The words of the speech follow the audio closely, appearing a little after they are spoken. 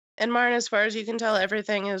And Marn, as far as you can tell,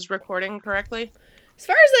 everything is recording correctly? As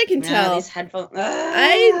far as I can No, these tell, headphones.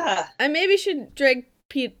 I I maybe should drag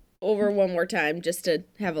Pete over one more time just to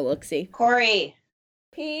have a look see. Corey,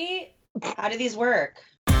 Pete, how do these work?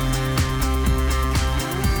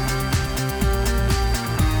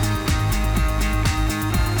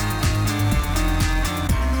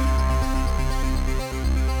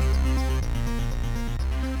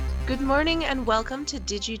 Good morning and welcome to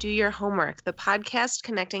Did You Do Your Homework, the podcast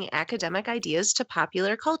connecting academic ideas to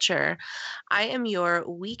popular culture. I am your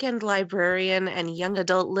weekend librarian and young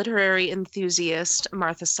adult literary enthusiast,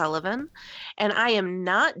 Martha Sullivan, and I am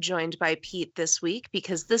not joined by Pete this week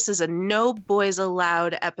because this is a No Boys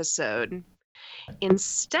Allowed episode.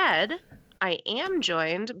 Instead, I am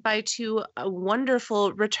joined by two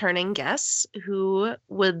wonderful returning guests who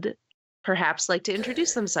would perhaps like to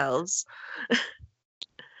introduce themselves.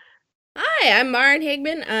 hi, I'm Maren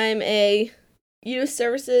Higman. I'm a youth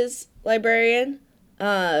services librarian,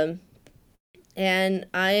 and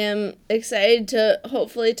I am excited to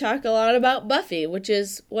hopefully talk a lot about Buffy, which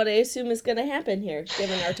is what I assume is going to happen here,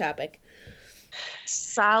 given our topic.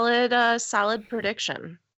 Solid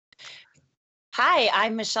prediction. Hi,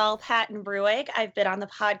 I'm Michelle Patton Bruig. I've been on the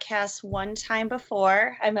podcast one time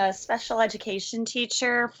before. I'm a special education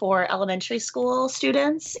teacher for elementary school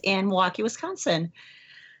students in Milwaukee, Wisconsin.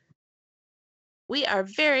 We are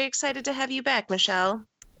very excited to have you back, Michelle.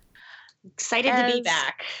 Excited to be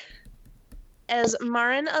back. As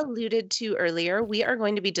Maren alluded to earlier, we are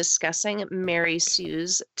going to be discussing Mary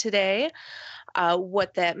Sue's today.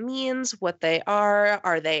 What that means, what they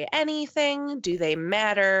are they anything, do they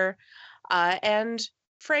matter, and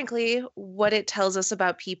frankly, what it tells us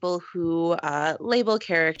about people who label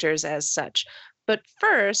characters as such. But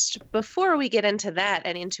first, before we get into that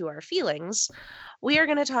and into our feelings, we are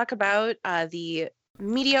going to talk about the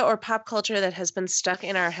media or pop culture that has been stuck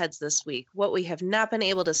in our heads this week, what we have not been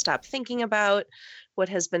able to stop thinking about, what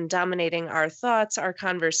has been dominating our thoughts, our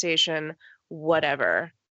conversation,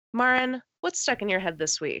 whatever. Maren, what's stuck in your head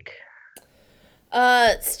this week?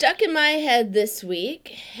 Stuck in my head this week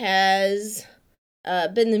has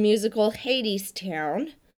been the musical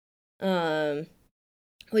Hadestown,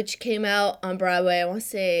 which came out on Broadway, I want to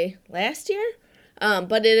say last year.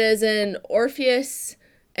 But it is an Orpheus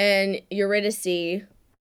and Eurydice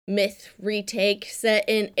myth retake set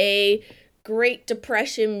in a Great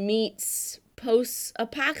Depression meets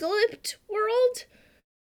post-apocalypse world.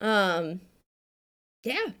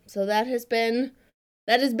 Yeah, so that has been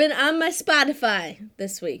on my Spotify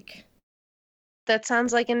this week. That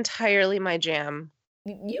sounds like entirely my jam.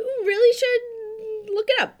 You really should look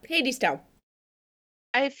it up. Hadestown.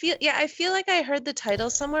 I feel like I heard the title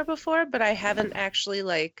somewhere before, but I haven't actually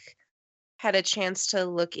had a chance to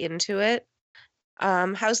look into it.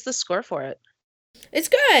 How's the score for it? It's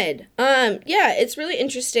good. Yeah, it's really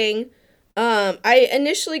interesting. I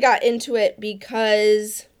initially got into it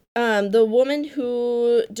because the woman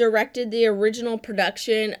who directed the original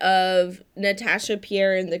production of Natasha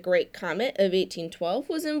Pierre and the Great Comet of 1812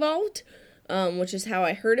 was involved, which is how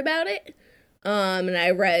I heard about it. And I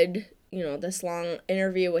read, this long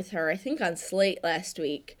interview with her, I think on Slate last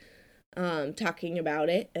week, talking about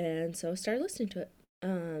it, and so I started listening to it.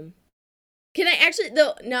 Can I actually,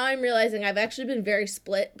 though, now I'm realizing I've actually been very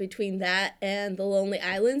split between that and the Lonely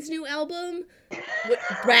Island's new album,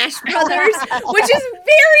 Bash Brothers, which is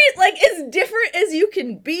very, as different as you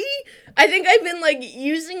can be. I think I've been,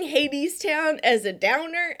 using Hadestown as a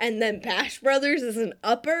downer and then Bash Brothers as an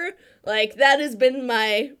upper. That has been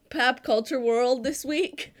my pop culture world this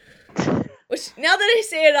week. Which, now that I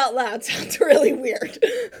say it out loud, sounds really weird.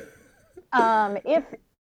 That's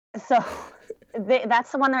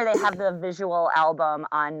the one where they have the visual album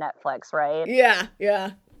on Netflix, right?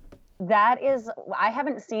 Yeah. That is, I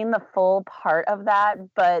haven't seen the full part of that,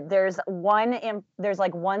 but there's one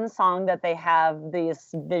song that they have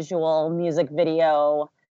this visual music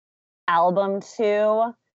video album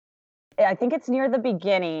to. I think it's near the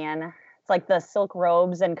beginning. It's like the silk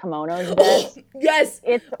robes and kimonos bit. Yes,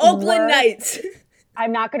 it's Oakland Nights.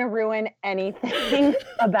 I'm not going to ruin anything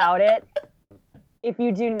about it. If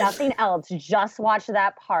you do nothing else, just watch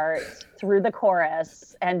that part through the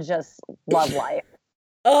chorus and just love life.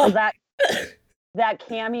 Oh, that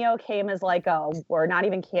cameo came as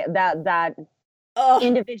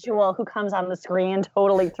individual who comes on the screen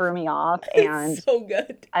totally threw me off, and it's so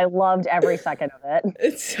good. I loved every second of it.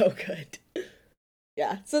 It's so good.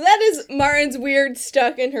 Yeah, so that is Maren's weird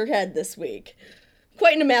stuck in her head this week.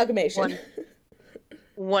 Quite an amalgamation.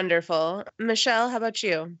 Wonderful. Michelle, how about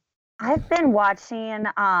you? I've been watching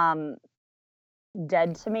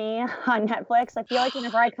Dead to Me on Netflix. I feel like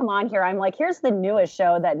whenever I come on here, I'm like, here's the newest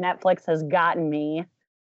show that Netflix has gotten me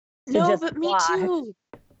to No, just but me watch. too.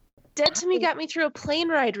 Dead to Me got me through a plane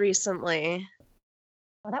ride recently.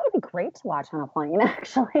 Well, that would be great to watch on a plane,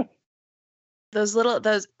 actually. Those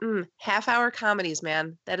half-hour comedies,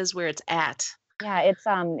 man. That is where it's at. Yeah,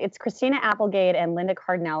 it's Christina Applegate and Linda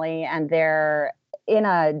Cardinelli, and they're in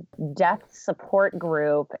a death support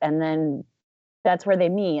group, and then that's where they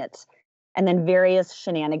meet. And then various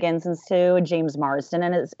shenanigans ensue. James Marsden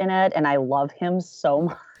is in it, and I love him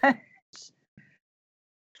so much.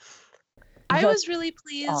 I was really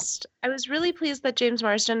pleased. I was really pleased that James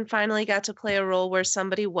Marsden finally got to play a role where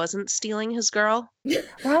somebody wasn't stealing his girl.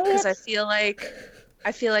 Because I feel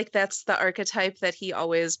like that's the archetype that he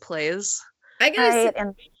always plays. I guess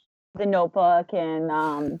and The Notebook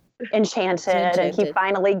and Enchanted, and he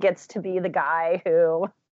finally gets to be the guy who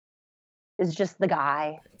is just the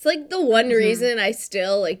guy. It's like the one reason I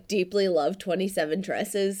still like deeply love 27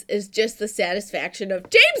 Dresses is just the satisfaction of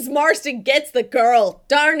James Marsden gets the girl.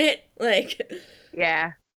 Darn it. Like,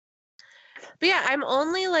 yeah. But yeah, I'm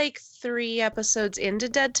only like 3 episodes into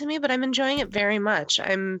Dead to Me, but I'm enjoying it very much.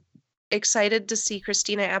 I'm excited to see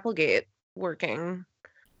Christina Applegate working.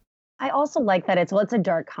 I also like that it's a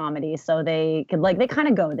dark comedy, so they kind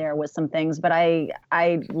of go there with some things, but I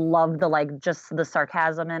love the just the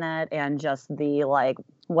sarcasm in it and just the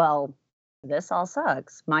well, this all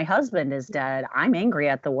sucks. My husband is dead. I'm angry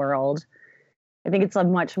at the world. I think it's a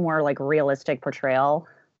much more realistic portrayal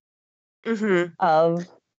of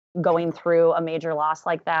going through a major loss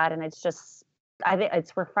like that, and it's just I think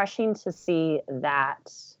it's refreshing to see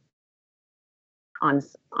that on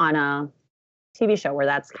a TV show where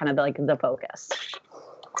that's kind of the focus.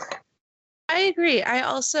 I agree. I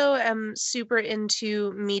also am super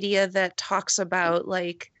into media that talks about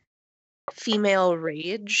female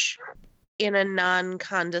rage in a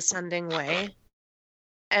non-condescending way.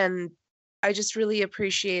 And I just really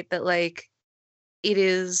appreciate that it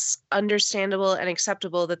is understandable and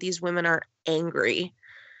acceptable that these women are angry.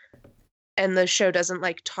 And the show doesn't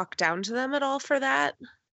talk down to them at all for that.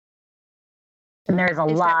 And there's a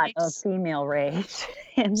lot of female rage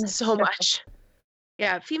in this so show. much.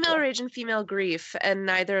 Yeah, female rage and female grief, and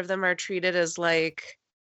neither of them are treated as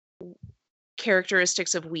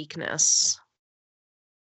characteristics of weakness.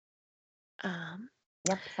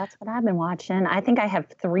 Yep, that's what I've been watching. I think I have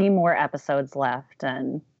 3 more episodes left,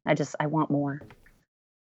 and I want more.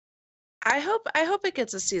 I hope it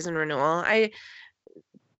gets a season renewal.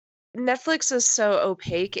 Netflix is so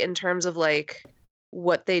opaque in terms of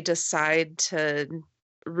what they decide to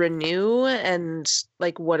renew and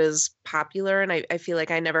what is popular, and I feel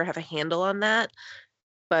like I never have a handle on that,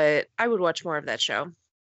 but I would watch more of that show.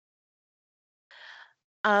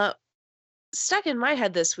 Stuck in my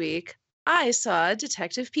head this week, I saw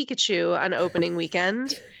Detective Pikachu on opening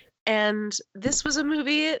weekend, and this was a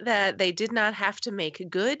movie that they did not have to make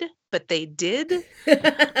good, but they did.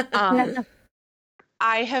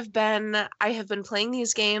 I have been playing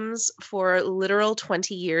these games for literal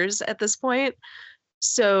 20 years at this point.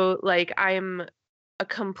 So I'm a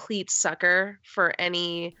complete sucker for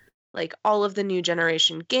any all of the new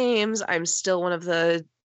generation games. I'm still one of the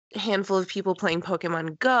handful of people playing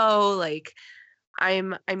Pokemon Go.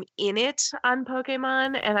 I'm in it on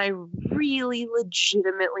Pokemon, and I really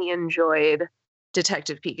legitimately enjoyed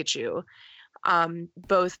Detective Pikachu.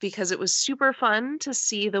 Both because it was super fun to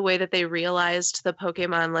see the way that they realized the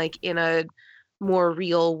Pokemon in a more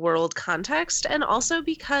real world context, and also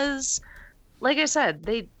because I said,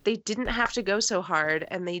 they didn't have to go so hard,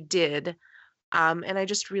 and they did. And I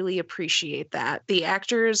just really appreciate that. The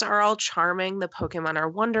actors are all charming. The Pokemon are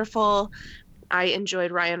wonderful. I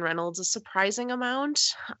enjoyed Ryan Reynolds a surprising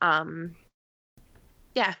amount.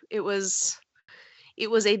 Yeah, it was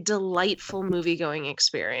a delightful movie-going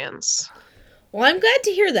experience. Well, I'm glad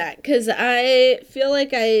to hear that, because I feel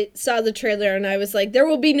like I saw the trailer and I was like, there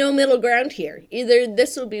will be no middle ground here. Either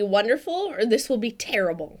this will be wonderful or this will be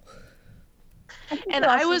terrible. And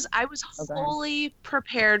I was wholly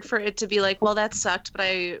prepared for it to be well, that sucked, but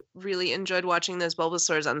I really enjoyed watching those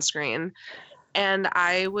Bulbasaurs on screen. And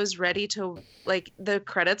I was ready to, the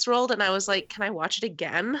credits rolled, and I was like, can I watch it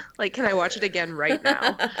again? Can I watch it again right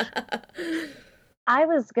now? I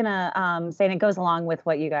was gonna say, and it goes along with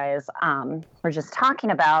what you guys were just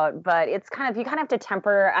talking about, but it's you have to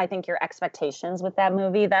temper, I think, your expectations with that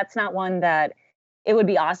movie. That's not one that it would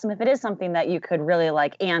be awesome if it is something that you could really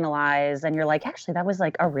analyze, and you're actually, that was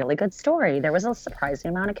a really good story. There was a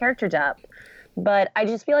surprising amount of character depth. But I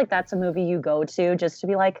just feel like that's a movie you go to just to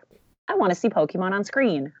be I want to see Pokemon on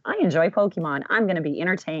screen. I enjoy Pokemon. I'm going to be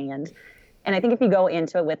entertained. And I think if you go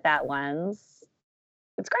into it with that lens,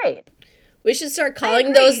 It's great. We should start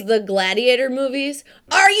calling those the Gladiator movies.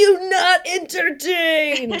 Are you not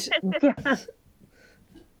entertained? Yeah.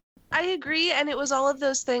 I agree, and it was all of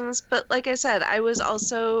those things, but like I said, I was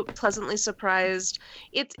also pleasantly surprised.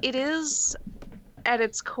 It is at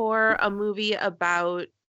its core a movie about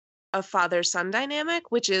a father-son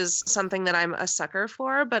dynamic, which is something that I'm a sucker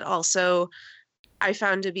for, but also I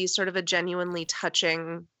found to be sort of a genuinely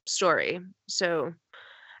touching story. So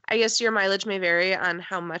I guess your mileage may vary on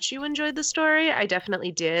how much you enjoyed the story. I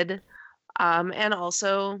definitely did. And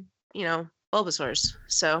also, Bulbasaur's.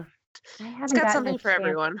 So I it's haven't got gotten a something for chance.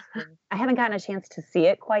 everyone. I haven't gotten a chance to see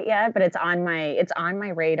it quite yet, but it's on my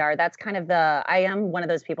radar. That's kind of I am one of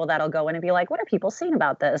those people that'll go in and be like, what are people saying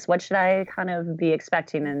about this? What should I kind of be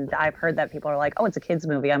expecting? And I've heard that people are like, oh, it's a kids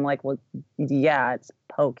movie. I'm like, well, yeah, it's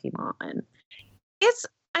Pokemon.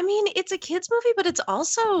 It's a kids movie, but it's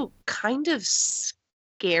also kind of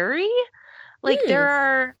scary. Like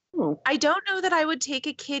I don't know that I would take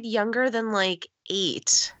a kid younger than like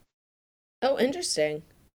 8. Oh, interesting.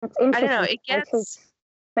 It's interesting. I don't know. I take 6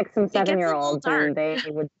 and 7-year-olds, and they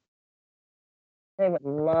would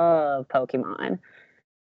love Pokemon.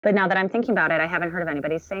 But now that I'm thinking about it, I haven't heard of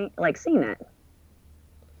anybody seen it.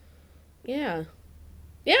 Yeah.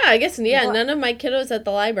 Yeah, I guess, none of my kiddos at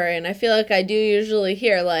the library, and I feel like I do usually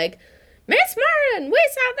hear, like, Miss Martin, we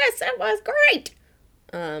saw this, it was great!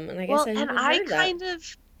 And I guess I haven't heard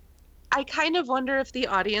that. I kind of wonder if the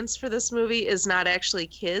audience for this movie is not actually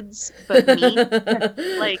kids, but me.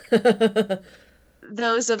 Like,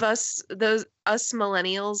 those us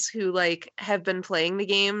millennials who, like, have been playing the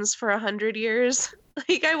games for 100 years.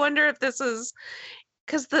 Like, I wonder if this is...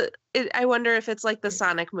 Because I wonder if it's like the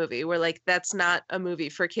Sonic movie, where like that's not a movie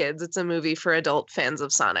for kids; it's a movie for adult fans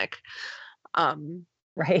of Sonic.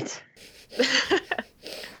 Right.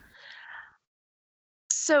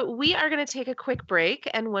 So we are going to take a quick break,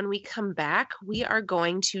 and when we come back, we are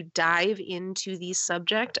going to dive into the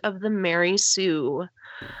subject of the Mary Sue.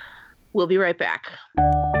 We'll be right back.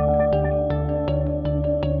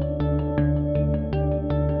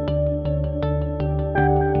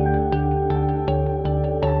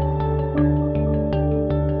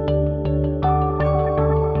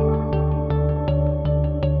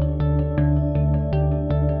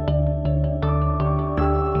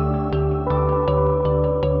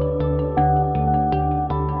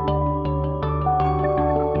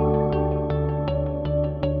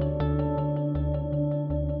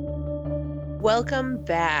 Welcome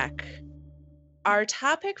back. Our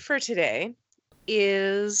topic for today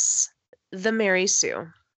is the Mary Sue.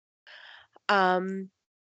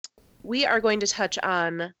 We are going to touch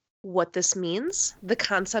on what this means, the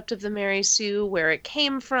concept of the Mary Sue, where it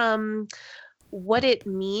came from, what it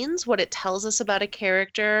means, what it tells us about a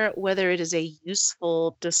character, whether it is a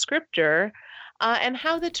useful descriptor, and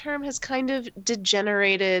how the term has kind of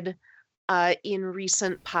degenerated in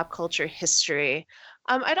recent pop culture history.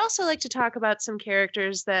 I'd also like to talk about some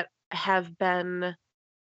characters that have been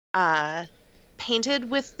painted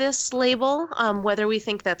with this label, whether we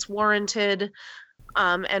think that's warranted,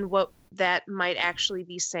 and what that might actually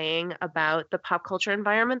be saying about the pop culture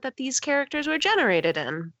environment that these characters were generated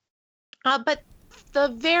in. But the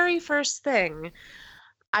very first thing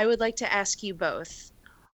I would like to ask you both,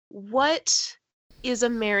 what is a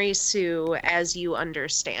Mary Sue as you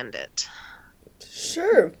understand it?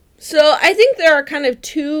 Sure. So I think there are kind of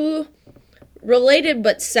two related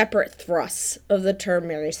but separate thrusts of the term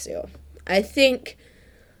Mary Sue. I think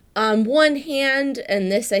on one hand,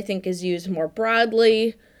 and this I think is used more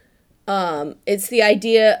broadly, it's the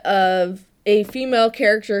idea of a female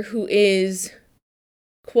character who is,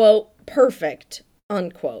 quote, perfect,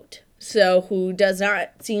 unquote. So who does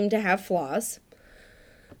not seem to have flaws.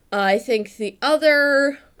 I think the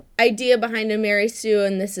other idea behind a Mary Sue,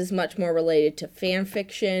 and this is much more related to fan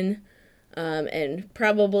fiction, and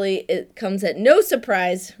probably it comes at no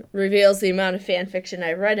surprise, reveals the amount of fan fiction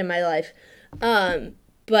I've read in my life.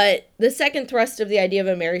 But the second thrust of the idea of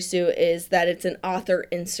a Mary Sue is that it's an author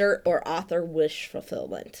insert or author wish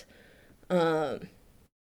fulfillment. So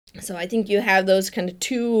I think you have those kind of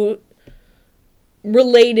two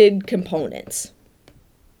related components,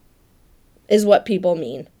 is what people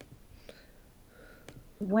mean.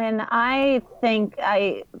 When I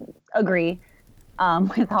agree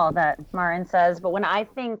with all that Marin says, but when I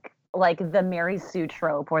think like the Mary Sue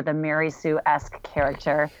trope or the Mary Sue-esque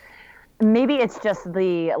character, maybe it's just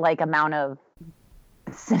the like amount of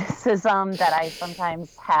cynicism that I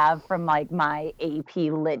sometimes have from like my AP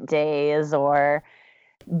Lit days or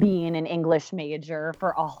being an English major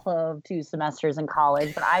for all of 2 semesters in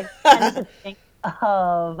college. But I tend to think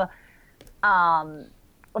of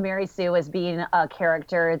Mary Sue as being a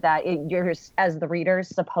character that you're, as the reader,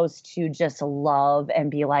 supposed to just love and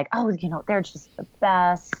be like, oh, they're just the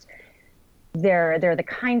best. They're the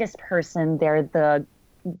kindest person.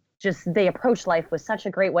 They approach life with such a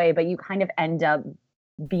great way, but you kind of end up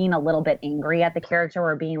being a little bit angry at the character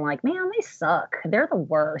or being like, man, they suck. They're the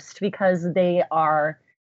worst because they are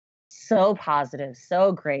so positive,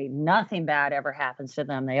 so great. Nothing bad ever happens to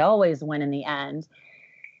them. They always win in the end.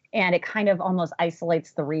 And it kind of almost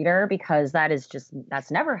isolates the reader because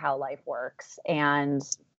that's never how life works. And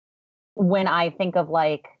when I think of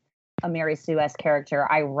like a Mary Sue-esque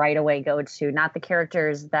character, I right away go to not the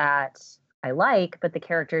characters that I like, but the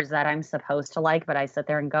characters that I'm supposed to like. But I sit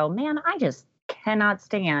there and go, man, I just cannot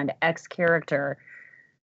stand X character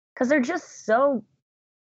because they're just so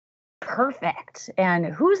perfect. And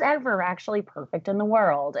who's ever actually perfect in the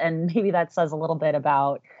world? And maybe that says a little bit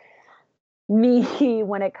about me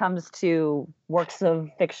when it comes to works of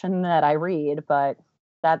fiction that I read, but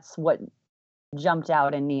that's what jumped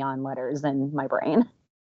out in neon letters in my brain.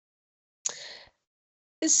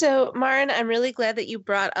 So, Marin, I'm really glad that you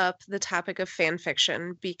brought up the topic of fan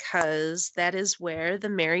fiction because that is where the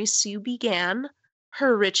Mary Sue began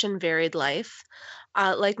her rich and varied life.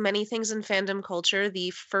 Like many things in fandom culture,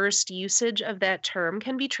 the first usage of that term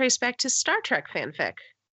can be traced back to Star Trek fanfic.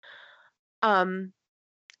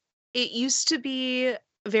 It used to be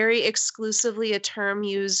very exclusively a term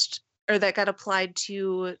used or that got applied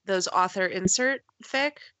to those author insert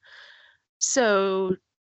fic. So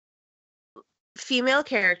female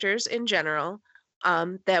characters in general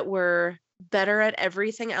that were better at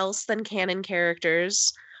everything else than canon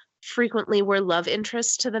characters frequently were love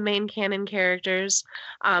interests to the main canon characters.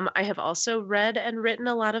 I have also read and written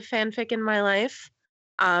a lot of fanfic in my life.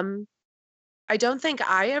 I don't think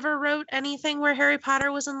I ever wrote anything where Harry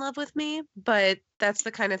Potter was in love with me, but that's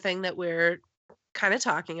the kind of thing that we're kind of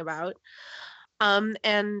talking about.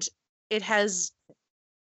 And it has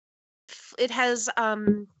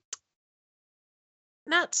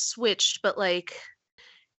not switched, but like,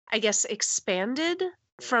 I guess expanded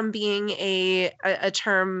from being a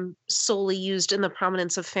term solely used in the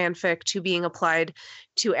prominence of fanfic to being applied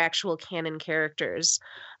to actual canon characters.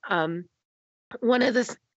 One of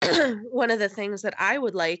the one of the things that I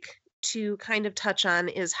would like to kind of touch on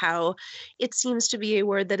is how it seems to be a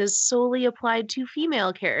word that is solely applied to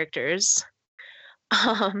female characters.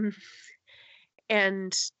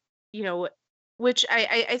 And which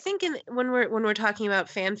I think when we're talking about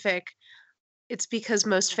fanfic, it's because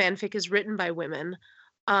most fanfic is written by women.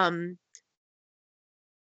 But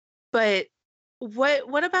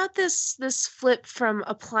what about this flip from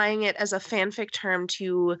applying it as a fanfic term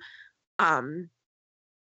to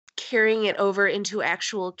carrying it over into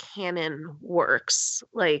actual canon works?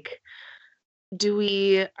 Like,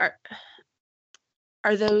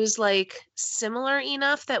 are those like similar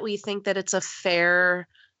enough that we think that it's a fair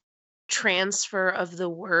transfer of the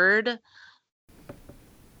word?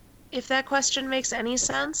 If that question makes any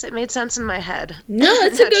sense. It made sense in my head. No,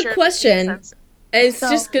 it's a good question. It's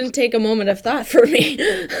just going to take a moment of thought for me.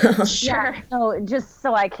 Sure. Yeah, so just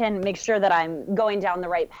so I can make sure that I'm going down the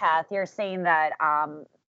right path, you're saying that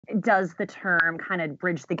does the term kind of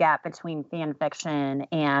bridge the gap between fan fiction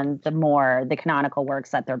and the canonical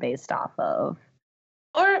works that they're based off of?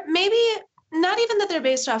 Or maybe not even that they're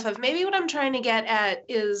based off of. Maybe what I'm trying to get at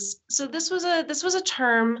is, so this was a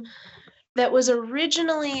term that was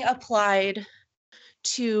originally applied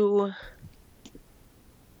to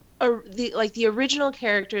the original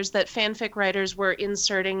characters that fanfic writers were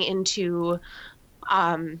inserting into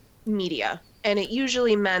media. And it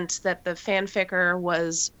usually meant that the fanficker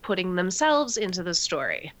was putting themselves into the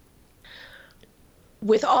story.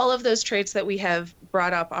 With all of those traits that we have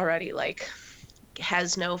brought up already, like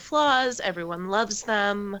has no flaws, everyone loves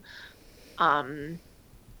them.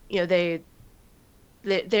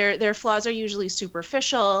 Their flaws are usually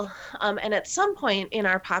superficial. And at some point in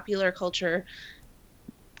our popular culture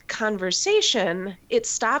conversation, it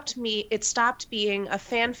stopped being a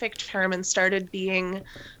fanfic term and started being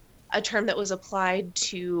a term that was applied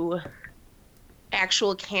to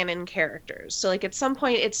actual canon characters. So like at some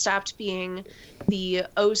point it stopped being the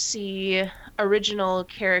OC original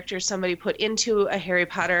character somebody put into a Harry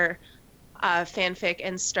Potter fanfic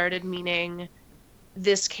and started meaning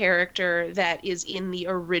this character that is in the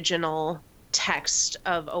original text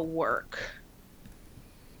of a work.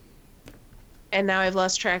 And now I've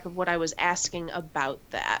lost track of what I was asking about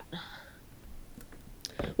that.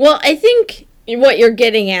 Well, I think what you're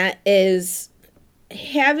getting at is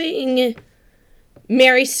having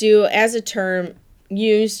Mary Sue as a term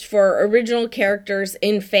used for original characters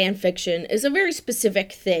in fan fiction is a very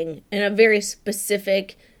specific thing and a very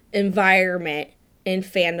specific environment in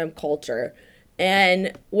fandom culture.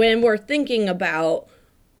 And when we're thinking about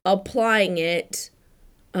applying it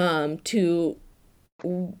to, I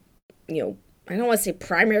don't want to say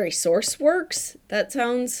primary source works. That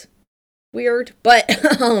sounds weird, but it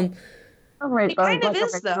kind of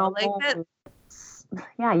is though. Like that.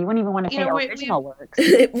 Yeah, you wouldn't even want to say original works.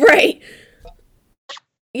 Right.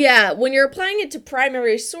 Yeah, when you're applying it to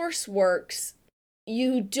primary source works,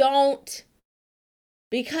 you don't,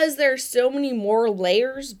 because there's so many more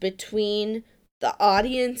layers between the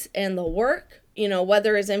audience and the work,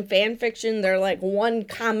 whether it's in fan fiction, they're like one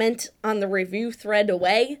comment on the review thread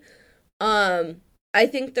away. I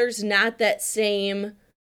think there's not that same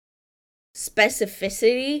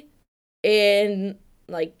specificity in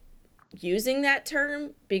like using that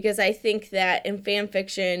term, because I think that in fan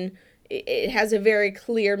fiction it has a very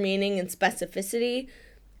clear meaning and specificity,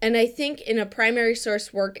 and I think in a primary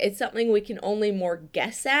source work it's something we can only more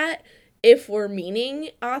guess at if we're meaning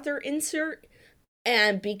author insert,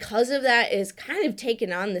 and because of that is kind of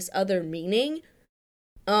taken on this other meaning,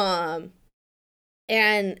 and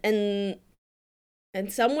in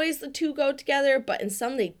some ways the two go together, but in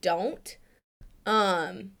some they don't.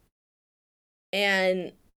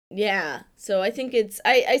 And yeah, so I think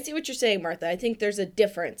I see what you're saying, Martha. I think there's a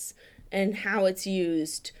difference in how it's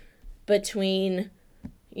used between,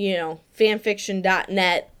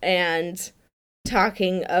 fanfiction.net and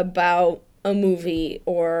talking about a movie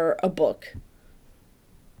or a book.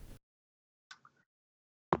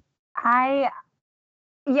 I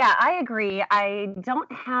agree. I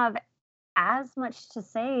don't have as much to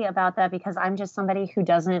say about that because I'm just somebody who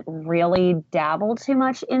doesn't really dabble too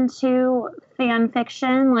much into fan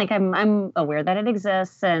fiction. Like I'm aware that it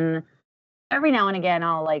exists, and every now and again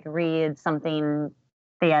I'll like read something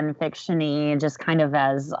fan fiction-y just kind of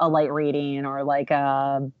as a light reading or like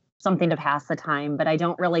something to pass the time, but I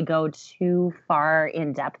don't really go too far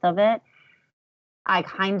in depth of it. I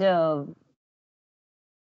kind of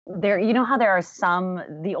how there are some,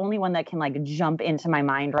 the only one that can like jump into my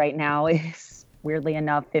mind right now is weirdly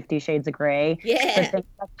enough 50 Shades of Grey. Yeah. That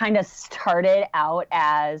kind of started out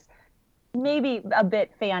as maybe a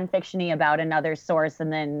bit fan fiction-y about another source,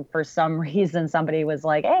 and then for some reason somebody was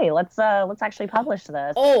like, hey, let's actually publish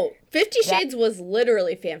this. 50 Shades was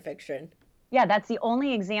literally fan fiction. Yeah, that's the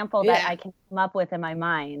only example that I can come up with in my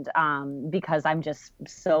mind, because I'm just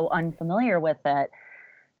so unfamiliar with it.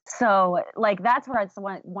 So, like, that's where it's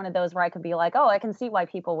one of those where I could be like, oh, I can see why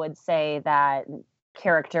people would say that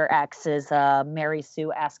character X is a Mary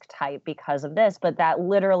Sue-esque type because of this, but that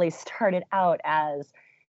literally started out as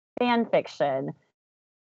fan fiction.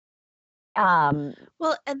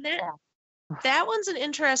 Well, and that one's an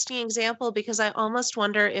interesting example because I almost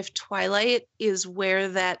wonder if Twilight is where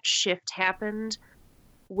that shift happened,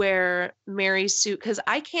 where Mary Sue, because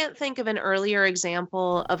I can't think of an earlier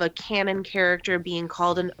example of a canon character being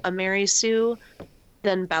called a Mary Sue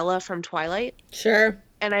than Bella from Twilight. Sure.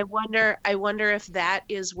 And I wonder if that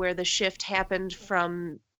is where the shift happened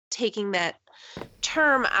from taking that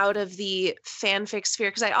term out of the fanfic sphere,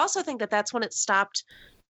 because I also think that that's when it stopped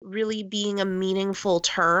really being a meaningful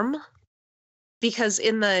term, because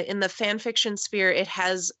in the fanfiction sphere it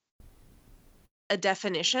has a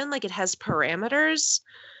definition, like it has parameters.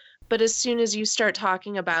 But as soon as you start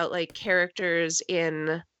talking about like characters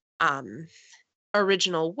in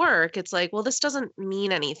original work, it's like, well, this doesn't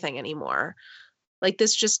mean anything anymore. Like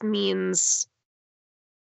this just means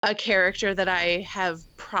a character that I have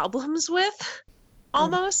problems with,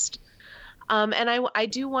 almost. And I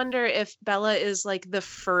do wonder if Bella is like the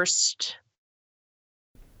first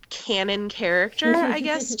canon character, I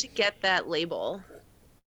guess, to get that label.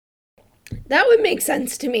 That would make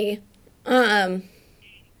sense to me.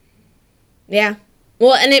 Yeah.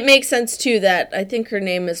 Well, and it makes sense too that I think her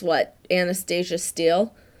name is what? Anastasia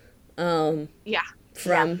Steele. Yeah.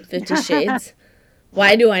 From 50 Shades.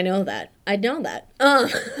 Why do I know that? I know that.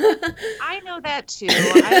 I know that too.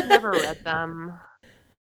 I've never read them.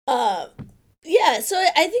 Yeah, so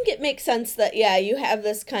I think it makes sense that, you have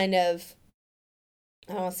this kind of,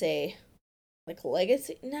 I don't want to say, like,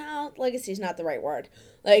 legacy. No, legacy is not the right word.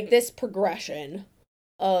 Like, this progression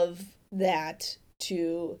of that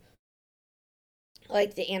to,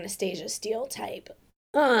 like, the Anastasia Steele type.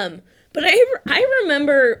 But I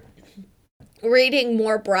remember reading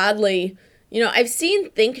more broadly, I've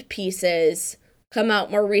seen think pieces come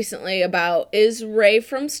out more recently about, is Rey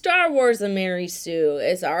from Star Wars a Mary Sue?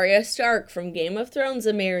 Is Arya Stark from Game of Thrones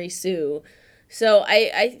a Mary Sue? So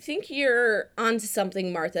I think you're onto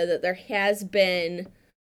something, Martha, that there has been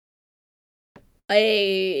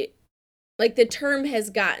the term has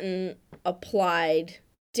gotten applied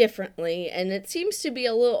differently, and it seems to be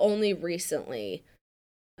a little only recently.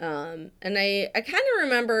 And I kind of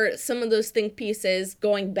remember some of those think pieces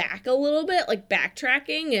going back a little bit, like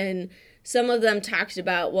backtracking, and some of them talked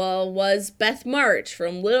about, well, was Beth March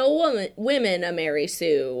from Little Women a Mary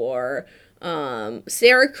Sue, or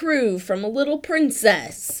Sarah Crew from A Little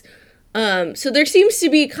Princess. So there seems to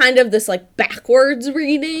be kind of this like backwards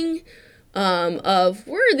reading of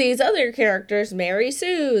were these other characters Mary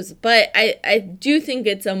Sue's, but I do think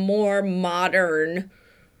it's a more modern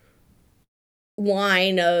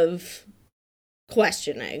line of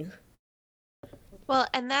questioning. Well,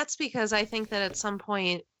 and that's because I think that at some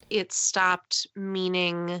point it stopped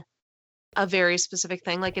meaning a very specific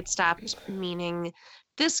thing. Like it stopped meaning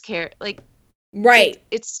this character, like Right.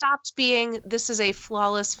 it stopped being this is a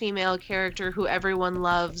flawless female character who everyone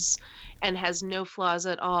loves and has no flaws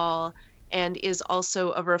at all, and is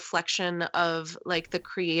also a reflection of like the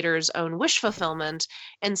creator's own wish fulfillment,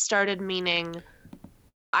 and started meaning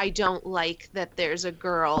I don't like that there's a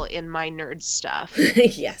girl in my nerd stuff.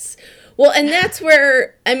 Yes. Well, and that's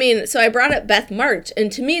where, I mean, so I brought up Beth March, and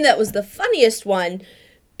to me that was the funniest one,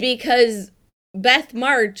 because Beth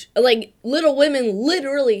March, like, Little Women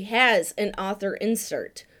literally has an author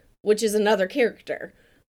insert, which is another character.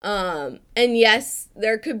 And yes,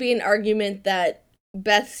 there could be an argument that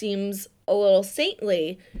Beth seems a little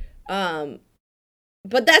saintly, but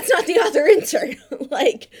that's not the author insert.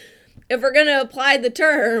 Like, if we're going to apply the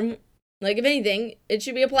term, like, if anything, it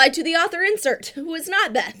should be applied to the author insert, who is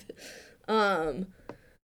not Beth.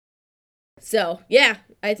 So, yeah,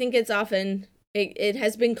 I think it's often, it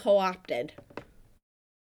has been co-opted.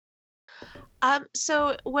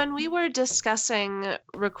 So when we were discussing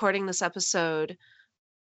recording this episode,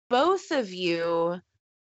 both of you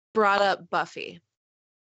brought up Buffy.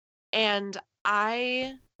 And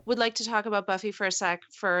I would like to talk about Buffy for a sec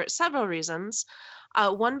for several reasons.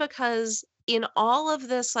 One, because in all of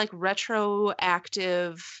this like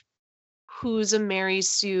retroactive who's a Mary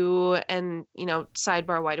Sue and, you know,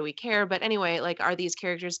 sidebar, why do we care? But anyway, like, are these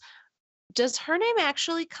characters, does her name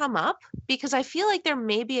actually come up? Because I feel like there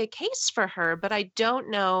may be a case for her, but I don't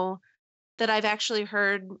know that I've actually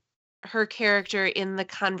heard her character in the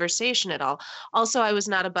conversation at all. Also, I was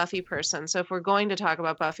not a Buffy person, so if we're going to talk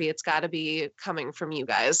about Buffy, it's got to be coming from you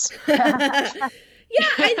guys. Yeah,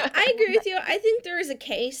 I agree with you. I think there is a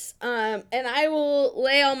case, and I will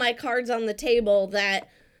lay all my cards on the table that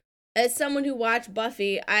as someone who watched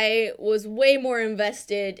Buffy, I was way more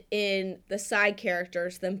invested in the side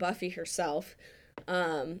characters than Buffy herself.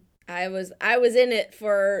 I was in it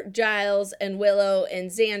for Giles and Willow and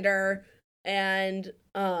Xander, and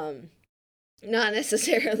not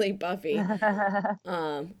necessarily Buffy.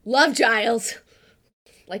 Love Giles.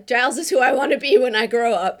 Like, Giles is who I want to be when I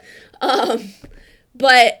grow up.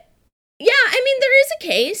 But yeah, I mean, there is a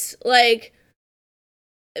case. Like,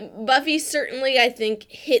 Buffy certainly, I think,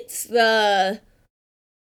 hits the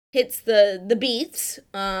beats.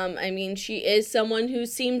 I mean, she is someone who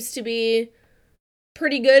seems to be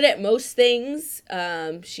pretty good at most things.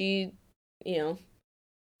 She, you know,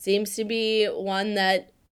 seems to be one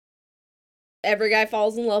that every guy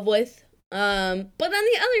falls in love with. But on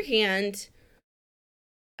the other hand,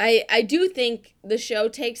 I do think the show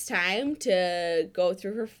takes time to go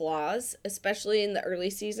through her flaws, especially in the early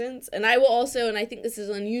seasons. And I will also, and I think this is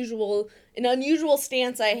an unusual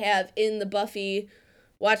stance I have in the Buffy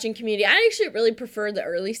watching community. I actually really prefer the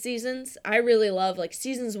early seasons. I really love, like,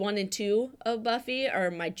 seasons 1 and 2 of Buffy are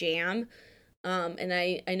my jam. And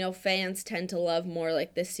I know fans tend to love more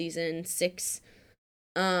like this season 6.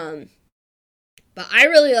 But I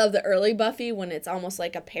really love the early Buffy when it's almost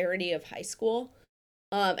like a parody of high school.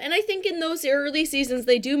 And I think in those early seasons,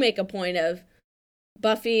 they do make a point of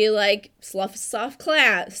Buffy, like, sloughs off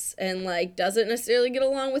class and, like, doesn't necessarily get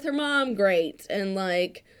along with her mom great and,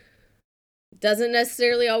 like, doesn't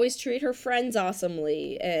necessarily always treat her friends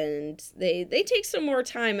awesomely. And they take some more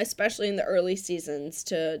time, especially in the early seasons,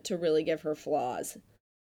 to really give her flaws.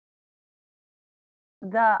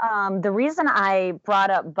 The reason I brought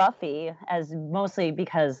up Buffy as mostly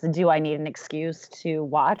because do I need an excuse to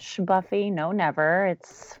watch Buffy? No, never.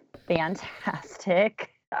 It's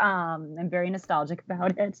fantastic. I'm very nostalgic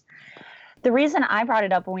about it. The reason I brought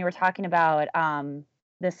it up when we were talking about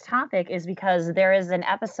this topic is because there is an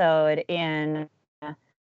episode in,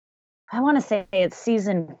 I want to say it's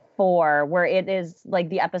season 4, where it is like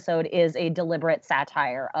the episode is a deliberate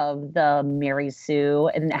satire of the Mary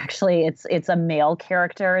Sue, and actually it's a male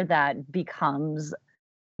character that becomes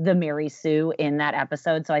the Mary Sue in that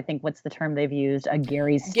episode. So I think what's the term they've used? A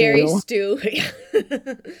Gary Stew. Gary Stew.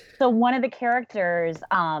 So one of the characters,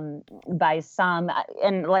 by some,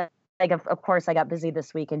 and like of course I got busy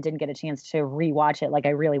this week and didn't get a chance to rewatch it like I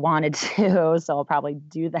really wanted to. So I'll probably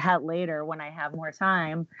do that later when I have more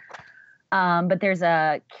time. But there's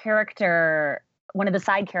a character, one of the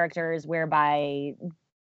side characters, whereby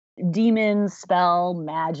demons, spell,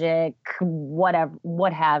 magic, whatever,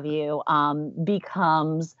 what have you,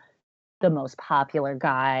 becomes the most popular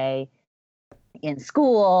guy in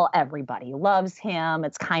school. Everybody loves him.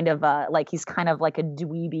 It's kind of he's kind of like a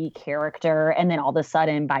dweeby character. And then all of a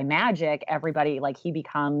sudden, by magic, everybody, like, he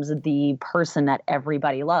becomes the person that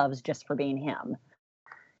everybody loves just for being him.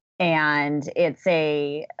 And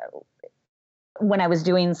when I was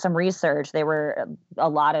doing some research, a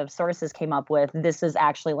lot of sources came up with, this is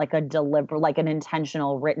actually like an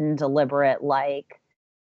intentional, written, deliberate, like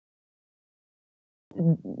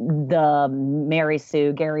the Mary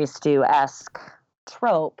Sue, Gary Stew-esque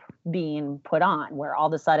trope being put on, where all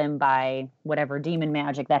of a sudden, by whatever demon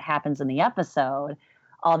magic that happens in the episode,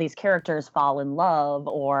 all these characters fall in love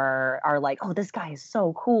or are like, oh, this guy is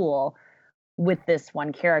so cool with this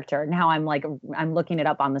one character. Now I'm looking it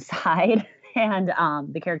up on the side. And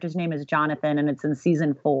the character's name is Jonathan, and it's in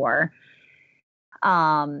season 4.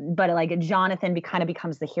 But like Jonathan kind of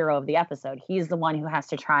becomes the hero of the episode. He's the one who has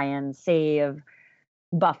to try and save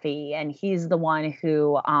Buffy, and he's the one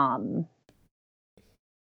who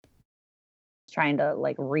trying to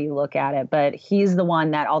like relook at it, but he's the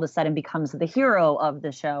one that all of a sudden becomes the hero of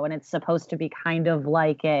the show. And it's supposed to be kind of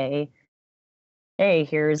like hey,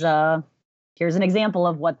 here's an example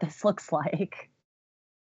of what this looks like.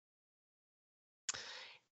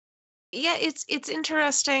 Yeah, it's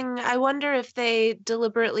interesting. I wonder if they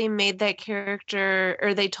deliberately made that character,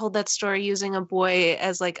 or they told that story using a boy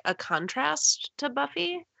as like a contrast to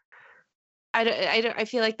Buffy. I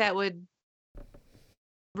feel like that would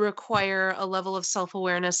require a level of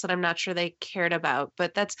self-awareness that I'm not sure they cared about.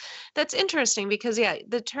 But that's interesting because, yeah,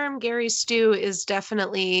 the term Gary Stew is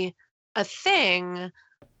definitely a thing.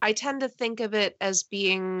 I tend to think of it as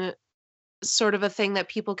being sort of a thing that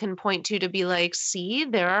people can point to be like, see,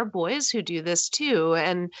 there are boys who do this too.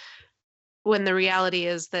 And when the reality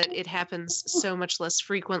is that it happens so much less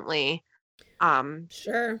frequently.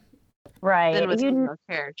 Sure. Right. Than with female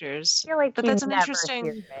characters. But that's an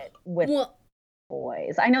interesting with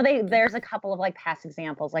boys. I know there's a couple of like past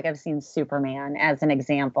examples. Like I've seen Superman as an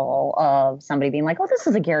example of somebody being like, oh, this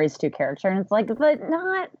is a Gary Stew character. And it's like, but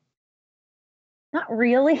not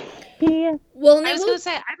really. Well, I was going to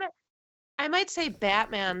say, I might say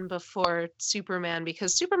Batman before Superman,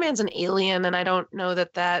 because Superman's an alien, and I don't know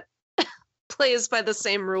that plays by the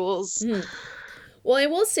same rules. Well, I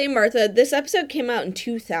will say, Martha, this episode came out in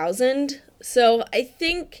 2000, so I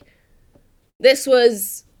think this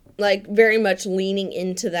was like very much leaning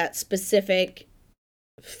into that specific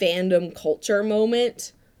fandom culture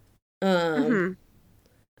moment. I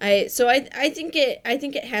think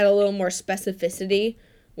it had a little more specificity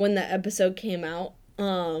when the episode came out.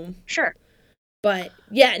 Sure. But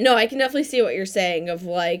yeah, no, I can definitely see what you're saying of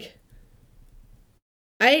like,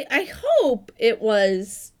 I hope it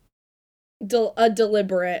was a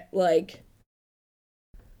deliberate, like,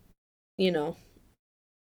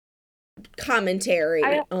 commentary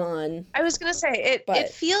on. I was gonna say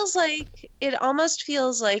it almost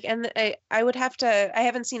feels like, and I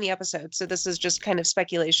haven't seen the episode, so this is just kind of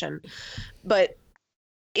speculation, but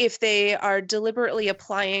if they are deliberately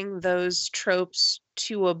applying those tropes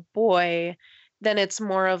to a boy, then it's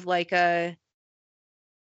more of like to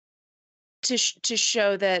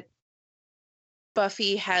show that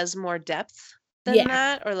Buffy has more depth than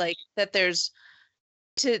that, or like that there's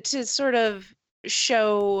to sort of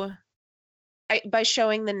show by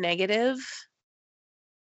showing the negative,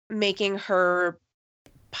 making her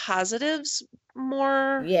positives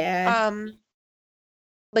more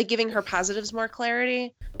like giving her positives more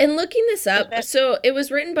clarity. And looking this up, so it was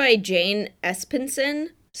written by Jane Espenson.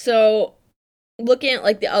 So looking at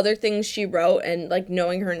like the other things she wrote and like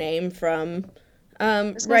knowing her name from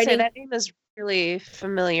writing, that name is really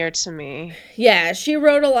familiar to me. Yeah, she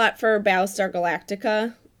wrote a lot for Battlestar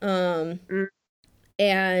Galactica.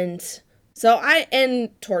 And so and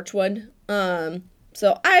Torchwood.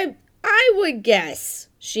 So I would guess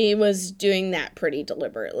she was doing that pretty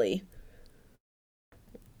deliberately.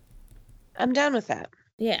 I'm down with that.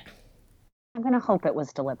 Yeah. I'm going to hope it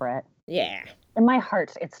was deliberate. Yeah. In my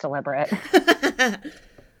heart, it's deliberate.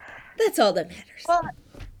 That's all that matters. Well,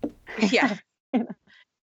 yeah.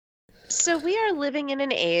 So we are living in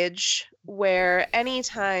an age where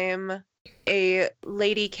anytime a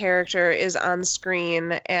lady character is on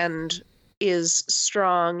screen and is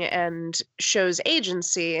strong and shows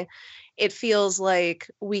agency, it feels like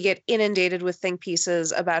we get inundated with think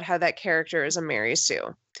pieces about how that character is a Mary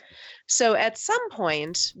Sue. So at some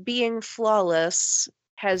point, being flawless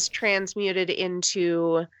has transmuted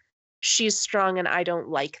into she's strong and I don't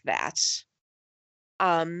like that.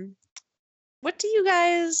 What do you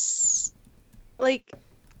guys like?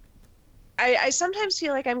 I sometimes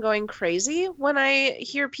feel like I'm going crazy when I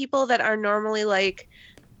hear people that are normally like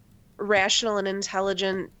rational and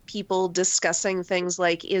intelligent people discussing things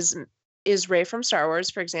like is Rey from Star Wars,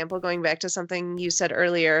 for example, going back to something you said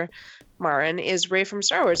earlier, Marin, is Rey from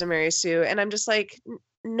Star Wars a Mary Sue? And I'm just like,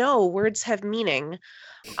 no, words have meaning.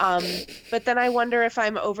 But then I wonder if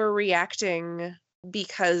I'm overreacting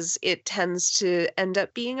because it tends to end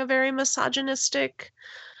up being a very misogynistic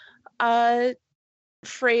uh,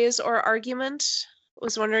 phrase or argument.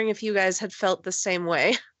 Was wondering if you guys had felt the same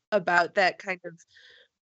way about that kind of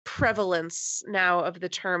prevalence now of the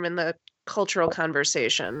term in the cultural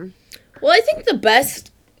conversation. Well, I think the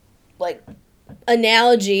best like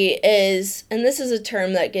analogy is, and this is a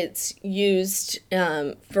term that gets used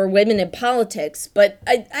for women in politics, but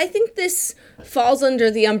I think this falls under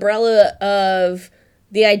the umbrella of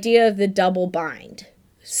the idea of the double bind.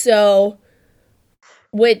 So,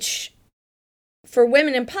 which for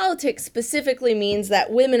women in politics specifically means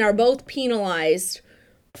that women are both penalized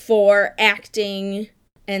for acting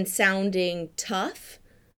and sounding tough,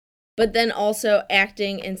 but then also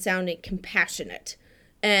acting and sounding compassionate.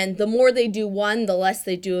 And the more they do one, the less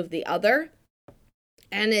they do of the other.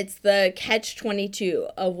 And it's the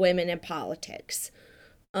catch-22 of women in politics,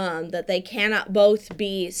 that they cannot both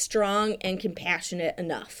be strong and compassionate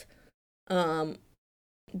enough.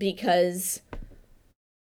 Because,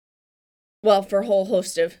 well, for a whole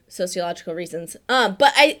host of sociological reasons.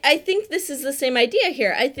 But I think this is the same idea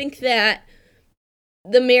here. I think that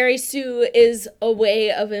the Mary Sue is a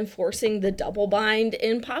way of enforcing the double bind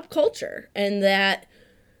in pop culture, and that,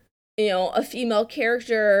 you know, a female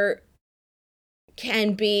character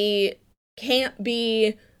can't be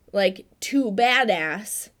like too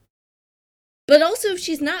badass, but also if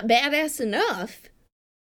she's not badass enough,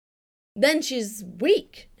 then she's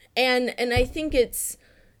weak. And I think it's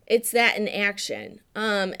that in action.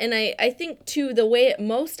 And I think too, the way it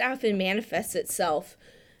most often manifests itself,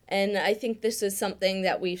 and I think this is something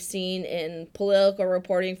that we've seen in political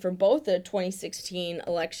reporting for both the 2016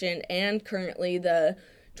 election and currently the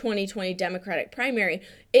 2020 Democratic primary,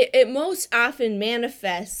 it most often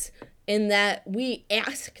manifests in that we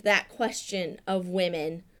ask that question of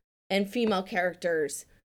women and female characters,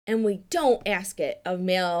 and we don't ask it of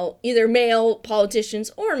either male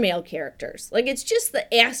politicians or male characters. Like, it's just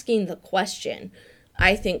the asking the question,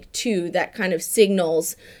 I think, too, that kind of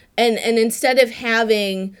signals. And instead of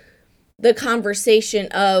having the conversation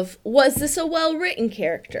of, was this a well-written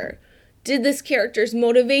character? Did this character's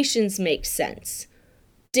motivations make sense?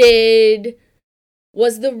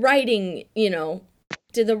 Was the writing,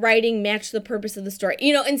 did the writing match the purpose of the story?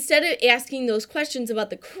 Instead of asking those questions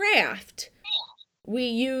about the craft, we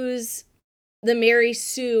use the Mary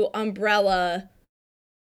Sue umbrella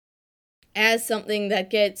as something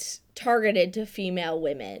that gets targeted to female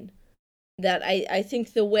women. That I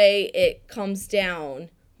think the way it comes down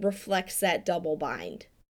reflects that double bind.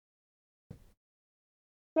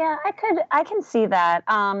 Yeah, I can see that.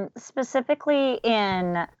 Specifically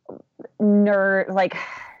in nerd, like,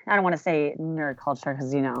 I don't want to say nerd culture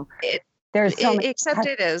because there's so many. Except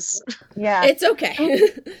it is. Yeah, it's okay.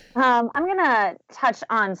 I'm gonna touch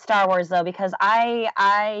on Star Wars though, because I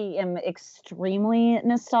am extremely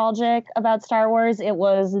nostalgic about Star Wars. It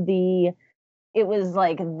was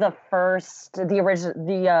like the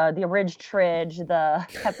original trig, the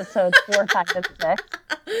episodes 4, 5, and 6.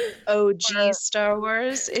 OG Star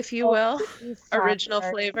Wars, if you will. Original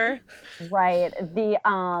flavor. Right. The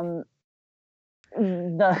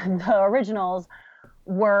originals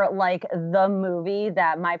were like the movie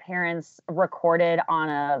that my parents recorded on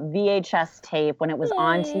a VHS tape when it was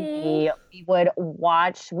on TV. We would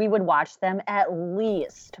watch them at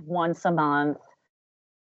least once a month.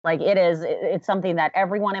 Like, it's something that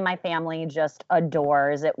everyone in my family just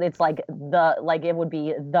adores. It's like it would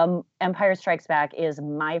be The Empire Strikes Back is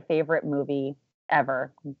my favorite movie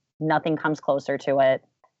ever. Nothing comes closer to it.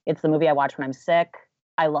 It's the movie I watch when I'm sick.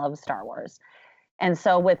 I love Star Wars. And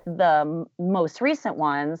so with the most recent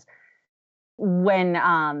ones, when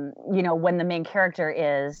the main character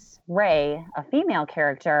is Rey, a female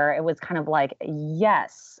character, it was kind of like,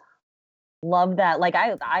 yes, love that. Like,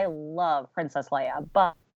 I love Princess Leia,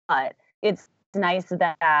 but it's nice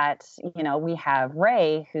that we have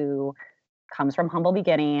Rey, who comes from humble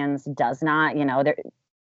beginnings, does not,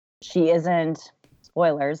 she isn't,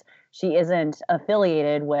 spoilers, she isn't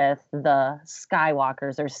affiliated with the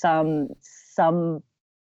Skywalkers or some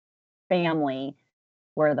family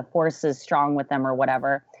where the Force is strong with them or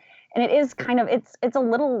whatever. And it is kind of, it's a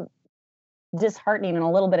little disheartening and a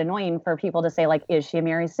little bit annoying for people to say, like, is she a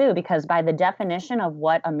Mary Sue? Because by the definition of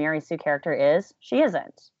what a Mary Sue character is, she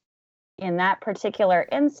isn't. In that particular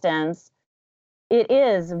instance, it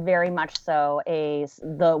is very much so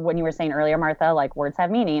when you were saying earlier, Martha, like words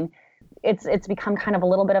have meaning. It's become kind of a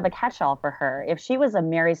little bit of a catch-all for her. If she was a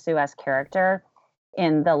Mary Sue-esque character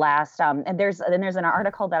in the last, and there's an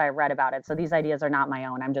article that I read about it. So these ideas are not my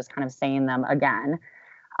own. I'm just kind of saying them again.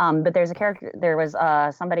 But there was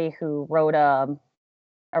somebody who wrote a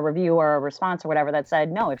review or a response or whatever that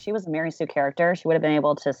said, no, if she was a Mary Sue character, she would have been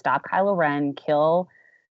able to stop Kylo Ren, kill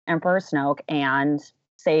Emperor Snoke, and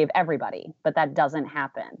save everybody. But that doesn't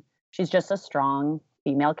happen. She's just a strong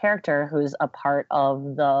female character who's a part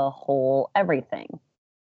of the whole everything.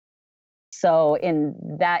 So in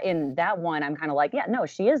that one, I'm kind of like, yeah, no,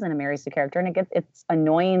 she isn't a Mary Sue character, and it's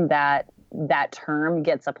annoying that term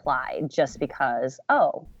gets applied just because,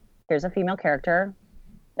 oh, there's a female character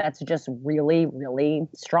that's just really, really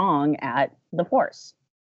strong at the Force.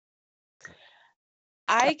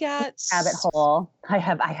 I got rabbit hole. I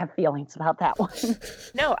have feelings about that one.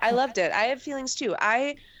 No, I loved it. I have feelings too.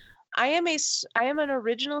 I am an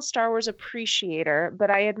original Star Wars appreciator, but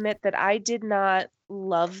I admit that I did not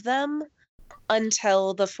love them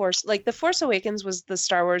until The Force Awakens was the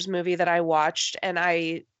Star Wars movie that I watched, and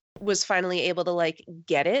I was finally able to like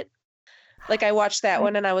get it. Like I watched that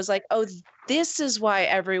one and I was like, oh, this is why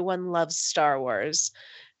everyone loves Star Wars.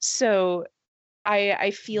 So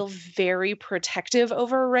I feel very protective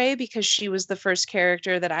over Rey because she was the first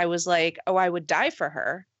character that I was like, oh, I would die for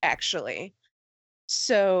her, actually.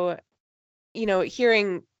 So,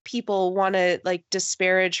 hearing people want to like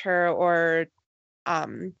disparage her or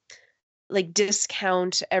like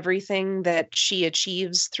discount everything that she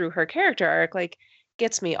achieves through her character arc, like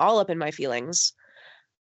gets me all up in my feelings.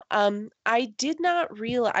 I did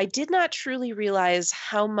not truly realize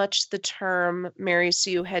how much the term Mary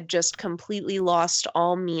Sue had just completely lost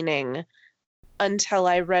all meaning until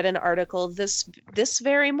I read an article this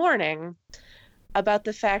very morning about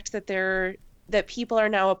the fact that people are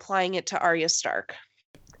now applying it to Arya Stark.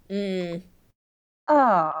 Mm.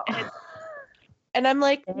 Oh. And I'm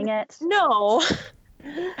like, dang it. No.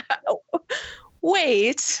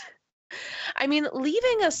 Wait. I mean,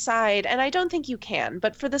 leaving aside, and I don't think you can,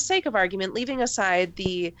 but for the sake of argument, leaving aside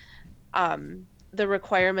the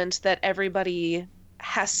requirement that everybody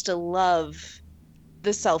has to love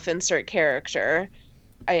the self-insert character,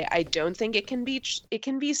 I don't think it can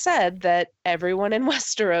be said that everyone in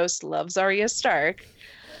Westeros loves Arya Stark.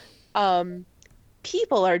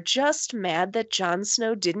 People are just mad that Jon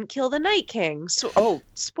Snow didn't kill the Night King. So,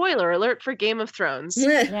 spoiler alert for Game of Thrones.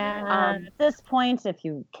 Yeah, at this point, if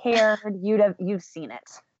you cared, you've seen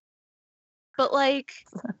it. But like,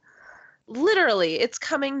 literally, it's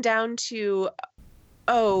coming down to,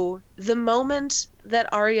 the moment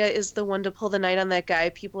that Arya is the one to pull the knight on that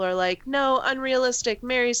guy, people are like, no, unrealistic,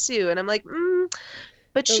 Mary Sue. And I'm like,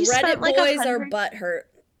 but the she Reddit spent like boys are butthurt.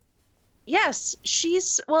 Yes,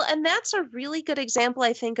 and that's a really good example,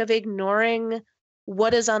 I think, of ignoring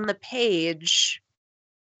what is on the page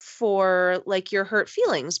for like your hurt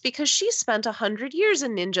feelings, because she spent 100 years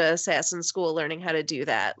in ninja assassin school learning how to do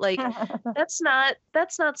that. Like that's not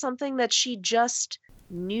something that she just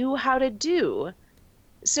knew how to do.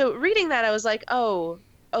 So reading that, I was like,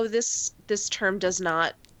 this term does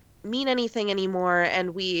not mean anything anymore,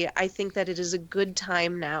 and I think that it is a good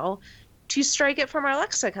time now to strike it from our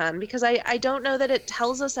lexicon, because I don't know that it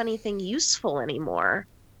tells us anything useful anymore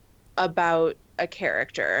about a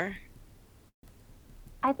character.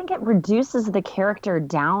 I think it reduces the character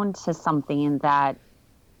down to something that,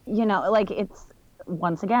 like it's,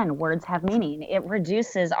 once again, words have meaning. It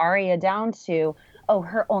reduces Arya down to,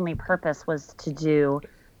 her only purpose was to do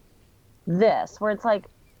this, where it's like,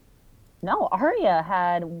 no, Arya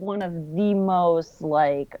had one of the most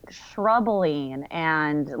like troubling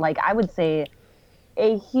and like I would say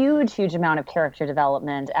a huge amount of character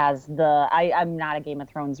development as I'm not a Game of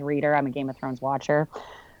Thrones reader, I'm a Game of Thrones watcher.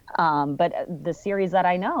 But the series that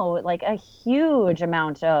I know, like a huge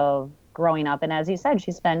amount of growing up. And as you said,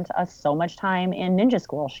 she spent so much time in ninja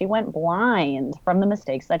school. She went blind from the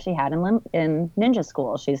mistakes that she had in ninja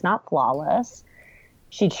school. She's not flawless.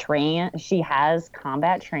 She has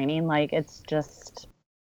combat training. Like it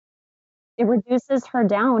reduces her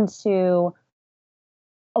down to,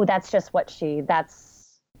 that's just what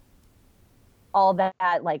all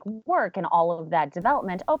that like work and all of that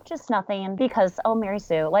development, oh, just nothing because, oh, Mary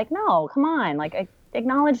Sue, like, no, come on, like,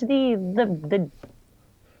 acknowledge the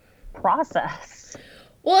process.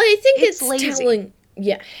 Well, I think It's it's lazy. telling.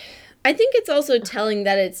 Yeah. I think it's also telling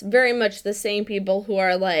that it's very much the same people who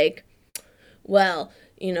are like, well,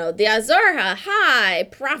 you know, the Azor Ahai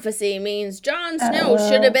prophecy means Jon Snow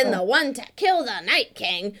should have been the one to kill the Night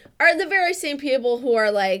King, are the very same people who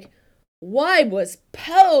are like, why was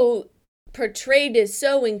Poe portrayed as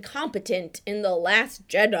so incompetent in The Last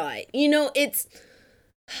Jedi? You know, it's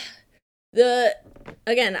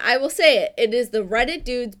again, I will say it, it is the Reddit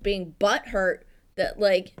dudes being butthurt that,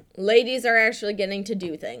 like, ladies are actually getting to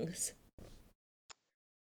do things.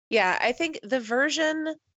 Yeah, I think the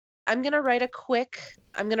version I'm gonna write a quick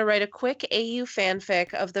AU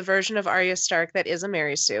fanfic of the version of Arya Stark that is a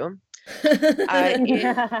Mary Sue.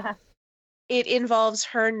 It involves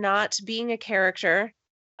her not being a character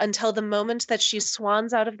until the moment that she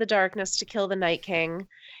swans out of the darkness to kill the Night King,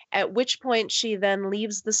 at which point she then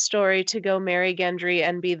leaves the story to go marry Gendry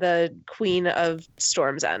and be the queen of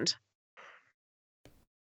Storm's End.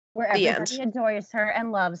 Where The everybody end. adores her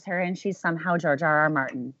and loves her, and she's somehow George R.R.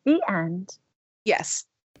 Martin. The end. Yes.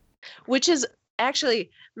 Which is actually,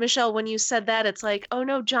 Michelle, when you said that, it's like, oh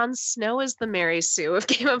no, Jon Snow is the Mary Sue of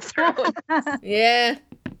Game of Thrones. Yeah.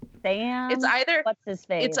 Sam, It's either what's his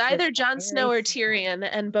face? It's either Jon Snow or Tyrion,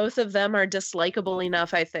 and both of them are dislikable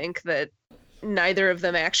enough, I think, that neither of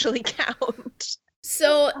them actually count.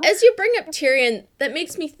 So, as you bring up Tyrion, that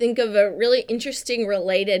makes me think of a really interesting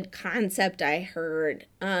related concept I heard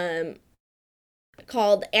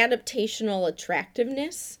called adaptational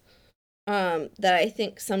attractiveness that I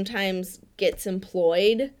think sometimes gets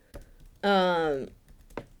employed and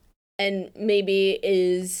maybe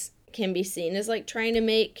can be seen as like trying to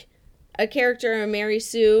make a character a Mary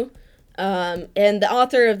Sue. And the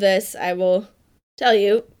author of this, I will tell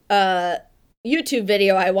you, YouTube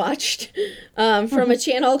video I watched from a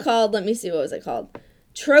channel called, let me see, what was it called?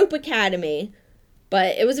 Trope Academy.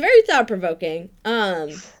 But it was very thought-provoking.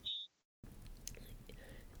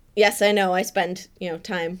 Yes, I know, I spend,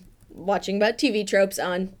 time watching about TV tropes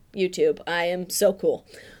on YouTube. I am so cool.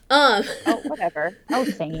 Oh, whatever. Oh,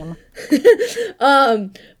 same.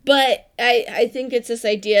 But I think it's this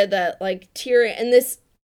idea that, like, Tyrion,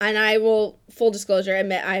 and I will, full disclosure,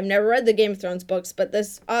 admit I've never read the Game of Thrones books, but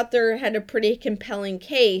this author had a pretty compelling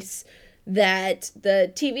case that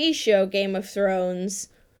the TV show Game of Thrones,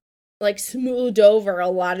 like, smoothed over a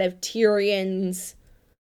lot of Tyrion's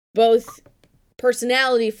both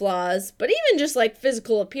personality flaws, but even just, like,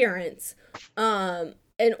 physical appearance,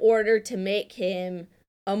 in order to make him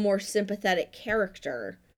a more sympathetic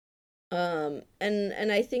character. And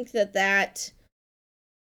I think that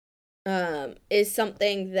is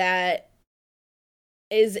something that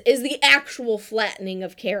is the actual flattening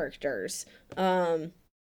of characters,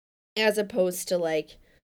 as opposed to, like,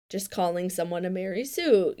 just calling someone a Mary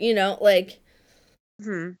Sue, like,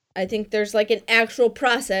 I think there's, like, an actual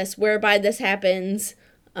process whereby this happens,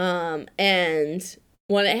 and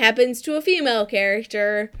when it happens to a female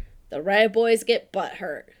character, the Reddit boys get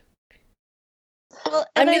butthurt. Well,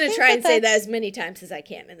 I'm going to try and say that as many times as I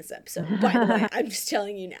can in this episode, by the way. I'm just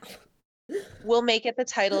telling you now. We'll make it the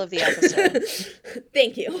title of the episode.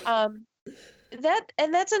 Thank you.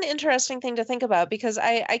 That's an interesting thing to think about, because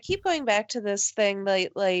I keep going back to this thing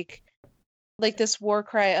like this war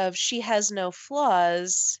cry of she has no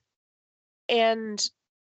flaws, and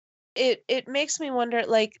it makes me wonder,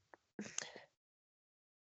 like,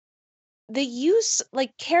 the use,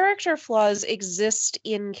 like, character flaws exist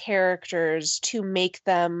in characters to make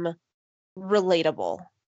them relatable,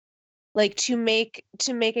 like to make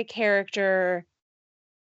a character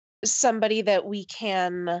somebody that we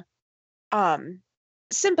can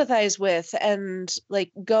sympathize with and,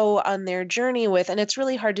 like, go on their journey with. And it's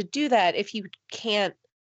really hard to do that if you can't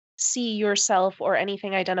see yourself or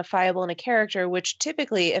anything identifiable in a character, which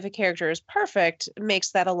typically, if a character is perfect,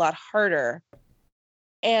 makes that a lot harder.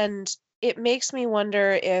 And it makes me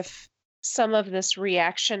wonder if some of this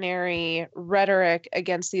reactionary rhetoric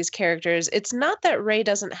against these characters, it's not that Rey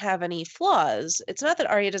doesn't have any flaws. It's not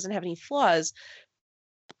that Arya doesn't have any flaws,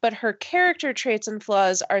 but her character traits and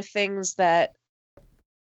flaws are things that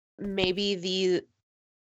maybe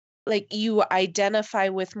you identify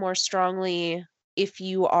with more strongly if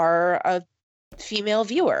you are a female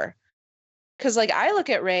viewer. Because, like, I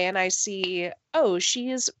look at Rey and I see, oh,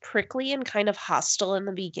 she is prickly and kind of hostile in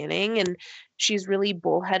the beginning, and she's really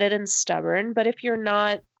bullheaded and stubborn. But if you're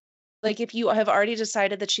not, like, if you have already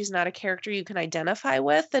decided that she's not a character you can identify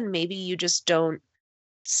with, then maybe you just don't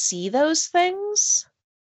see those things.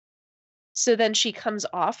 So then she comes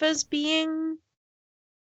off as being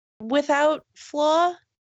without flaw.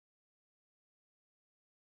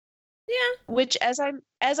 Yeah. Which as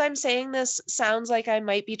I'm saying this sounds like I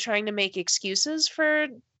might be trying to make excuses for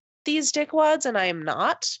these dickwads, and I am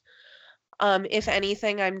not. If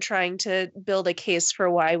anything, I'm trying to build a case for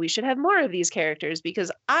why we should have more of these characters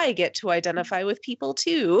because I get to identify with people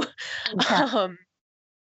too. Okay.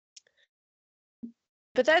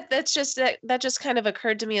 But that just kind of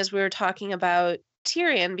occurred to me as we were talking about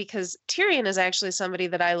Tyrion, because Tyrion is actually somebody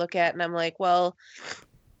that I look at and I'm like, well,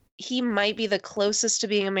 he might be the closest to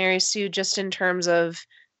being a Mary Sue just in terms of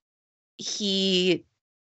he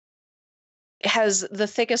has the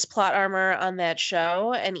thickest plot armor on that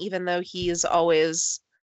show, and even though he's always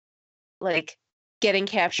like getting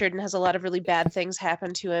captured and has a lot of really bad things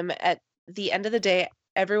happen to him, at the end of the day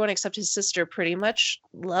everyone except his sister pretty much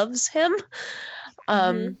loves him.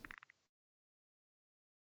 I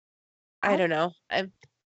don't know.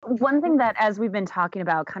 One thing that, as we've been talking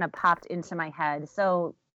about, kind of popped into my head.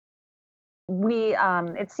 So we,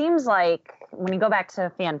 it seems like when you go back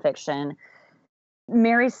to fan fiction,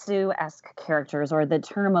 Mary Sue-esque characters, or the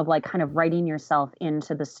term of like kind of writing yourself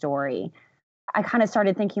into the story, I kind of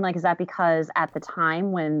started thinking, like, is that because at the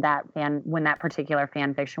time when that particular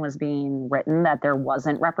fan fiction was being written, that there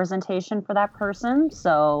wasn't representation for that person,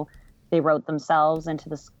 so they wrote themselves into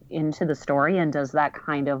the story? And does that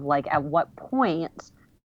kind of like, at what point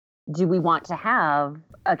do we want to have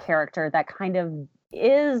a character that kind of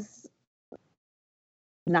is,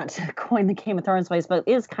 not to coin the Game of Thrones ways, but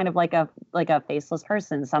is kind of like a faceless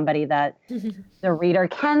person, somebody that the reader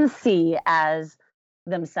can see as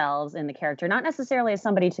themselves in the character, not necessarily as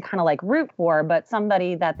somebody to kind of like root for, but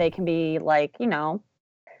somebody that they can be like, you know,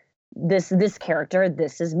 this character,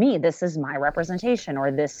 this is me, this is my representation, or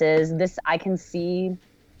this I can see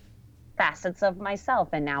facets of myself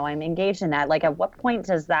and now I'm engaged in that. Like, at what point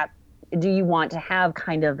do you want to have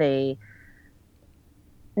kind of a,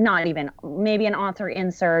 not even maybe an author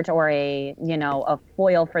insert or a, you know, a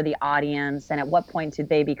foil for the audience, and at what point do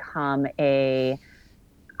they become a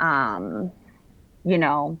you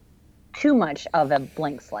know, too much of a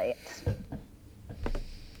blank slate?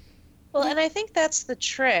 Well, and I think that's the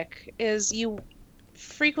trick, is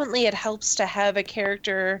frequently it helps to have a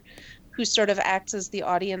character who sort of acts as the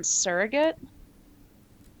audience surrogate,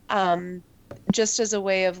 just as a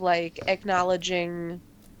way of like acknowledging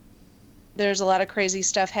there's a lot of crazy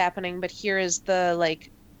stuff happening, but here is the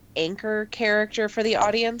like anchor character for the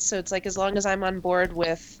audience. So it's like, as long as I'm on board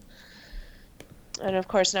with, and of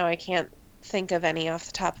course now I can't think of any off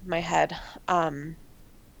the top of my head.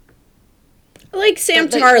 Like Sam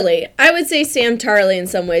Tarley. I would say Sam Tarley in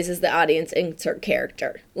some ways is the audience insert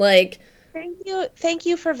character. Like, Thank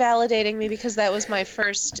you for validating me, because that was my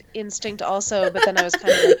first instinct also, but then I was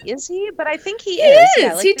kind of like, is he? But I think he is.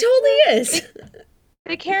 Yeah, like he totally is.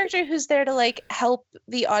 The character who's there to like help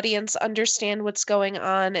the audience understand what's going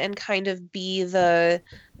on and kind of be the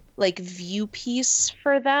like view piece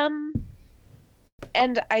for them.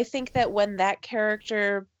 And I think that when that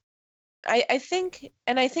character, I think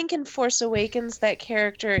in Force Awakens that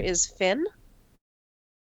character is Finn.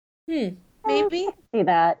 Maybe. See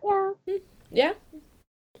that. Yeah. Yeah.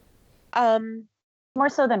 More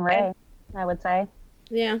so than Rey, I would say.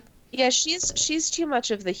 Yeah. Yeah, she's too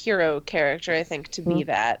much of the hero character, I think, to be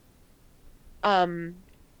that.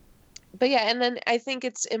 But yeah, and then I think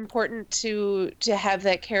it's important to have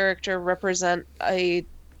that character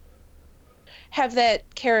have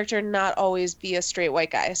that character not always be a straight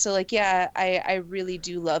white guy. So like, yeah, I really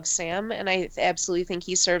do love Sam, and I absolutely think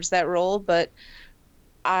he serves that role, but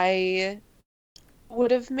I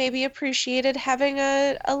would have maybe appreciated having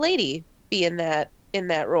a lady be in that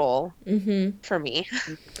role for me.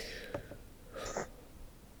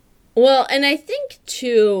 Well, and I think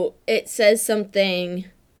too, it says something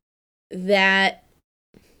that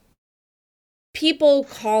people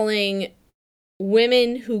calling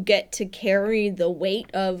women who get to carry the weight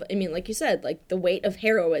of, I mean, like you said, like the weight of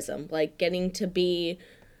heroism, like getting to be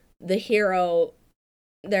the hero,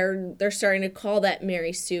 they're starting to call that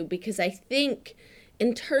Mary Sue, because I think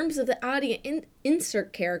in terms of the audience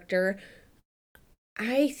insert character,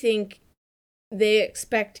 I think they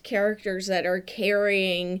expect characters that are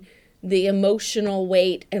carrying the emotional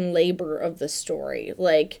weight and labor of the story.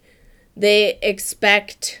 Like, they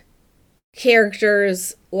expect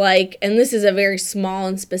characters like, and this is a very small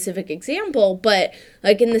and specific example, but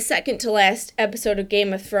like in the second to last episode of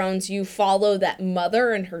Game of Thrones, you follow that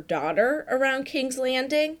mother and her daughter around King's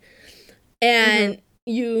Landing, and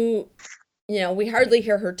you know, we hardly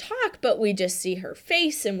hear her talk, but we just see her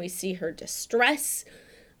face and we see her distress.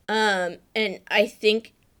 And I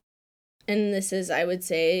think And this is, I would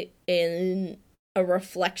say, in a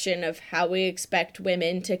reflection of how we expect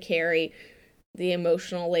women to carry the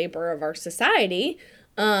emotional labor of our society.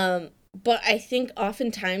 But I think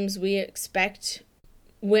oftentimes we expect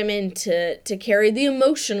women to carry the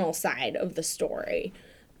emotional side of the story.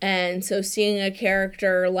 And so seeing a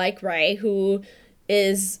character like Ray, who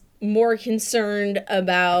is more concerned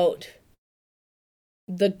about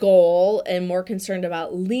the goal and more concerned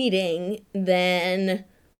about leading than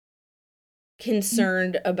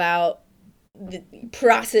concerned about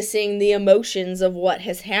processing the emotions of what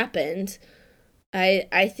has happened,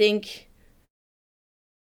 I think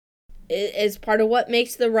it is part of what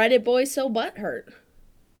makes the Reddit boys so butthurt.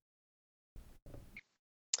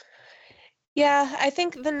 Yeah, I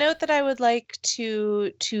think the note that I would like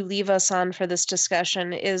to leave us on for this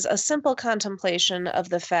discussion is a simple contemplation of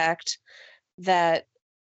the fact that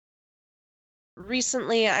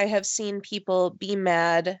recently I have seen people be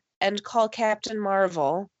mad and call Captain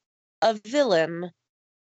Marvel a villain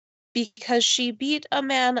because she beat a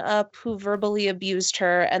man up who verbally abused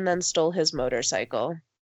her and then stole his motorcycle.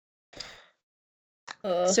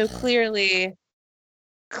 So clearly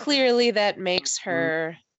that makes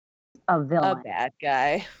her A villain. a bad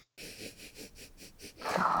guy.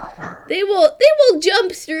 They will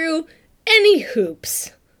jump through any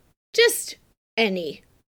hoops. Just any.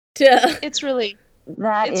 It's really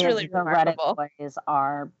It's really the remarkable. Reddit boys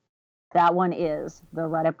are. That one is the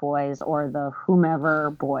Reddit boys or the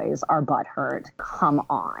whomever boys are butthurt. Come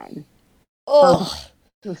on. Oh.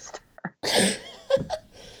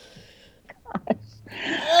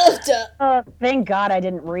 Thank God I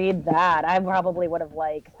didn't read that. I probably would have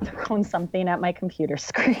thrown something at my computer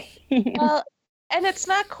screen. Well, and it's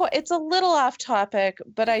not quite, it's a little off topic,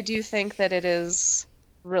 but I do think that it is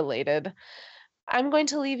related. I'm going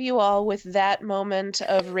to leave you all with that moment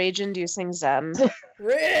of rage-inducing zen.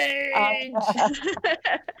 Rage! I'm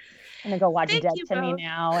gonna go watch Thank Dead you to Me both.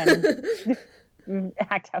 now and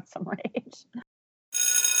act out some rage.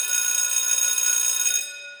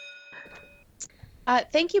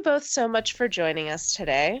 Thank you both so much for joining us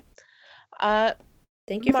today.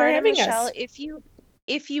 Thank you for Martin and having Michelle, us.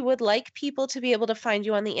 if you would like people to be able to find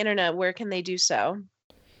you on the internet, where can they do so?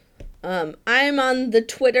 I'm on the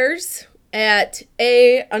Twitters at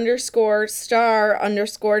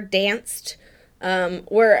 _star_danced,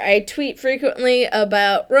 where I tweet frequently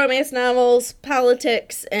about romance novels,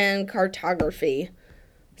 politics, and cartography.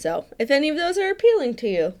 So, if any of those are appealing to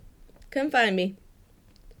you, come find me.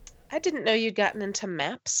 I didn't know you'd gotten into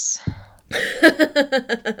maps.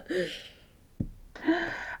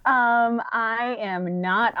 I am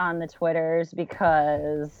not on the Twitters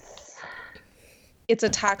because It's a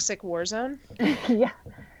toxic war zone. yeah,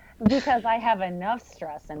 because I have enough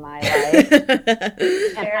stress in my life.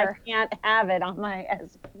 And I can't have it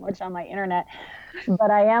as much on my internet. But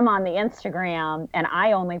I am on the Instagram, and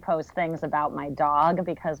I only post things about my dog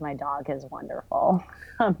because my dog is wonderful.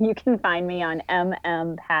 You can find me on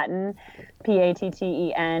Patton,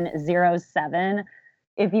 PATTEN 07,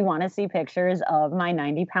 if you want to see pictures of my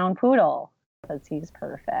 90-pound poodle, because he's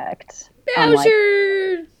perfect.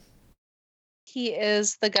 Bowser! He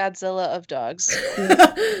is the Godzilla of dogs.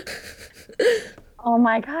 Oh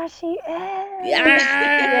my gosh, he is!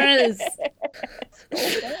 Yes!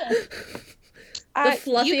 The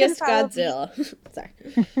fluffiest Godzilla. Sorry.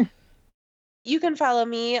 You can follow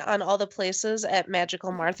me on all the places at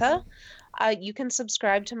Magical Martha. You can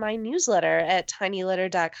subscribe to my newsletter at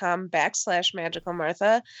tinyletter.com/Magical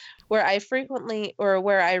Martha, where I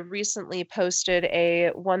recently posted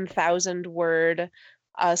a 1,000 word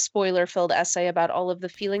spoiler-filled essay about all of the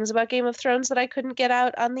feelings about Game of Thrones that I couldn't get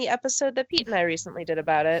out on the episode that Pete and I recently did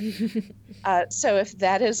about it. So if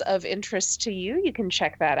that is of interest to you, you can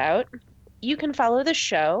check that out. You can follow the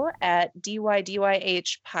show at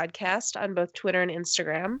DYDYH Podcast on both Twitter and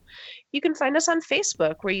Instagram. You can find us on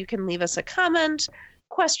Facebook, where you can leave us a comment,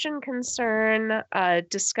 question, concern,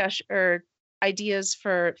 discussion, or ideas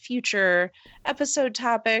for future episode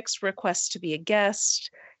topics, requests to be a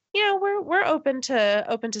guest. You know, we're open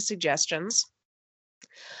to suggestions.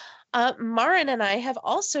 Marin and I have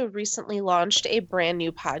also recently launched a brand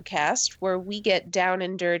new podcast where we get down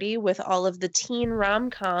and dirty with all of the teen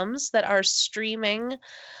rom-coms that are streaming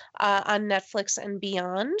on Netflix and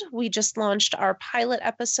beyond. We just launched our pilot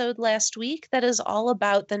episode last week that is all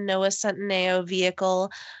about the Noah Centineo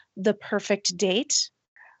vehicle, The Perfect Date.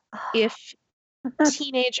 If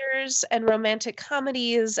teenagers and romantic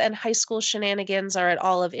comedies and high school shenanigans are at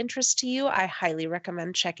all of interest to you, I highly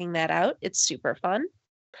recommend checking that out. It's super fun.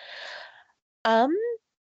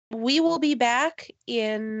 We will be back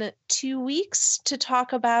in 2 weeks to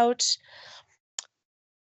talk about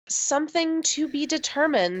something to be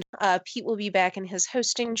determined. Pete will be back in his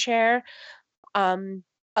hosting chair.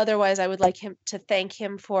 Otherwise, I would like him to thank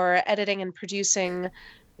him for editing and producing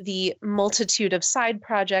the multitude of side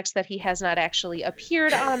projects that he has not actually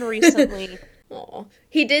appeared on recently. Aw.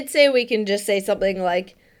 He did say we can just say something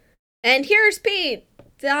like, and here's Pete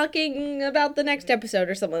talking about the next episode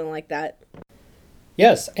or something like that.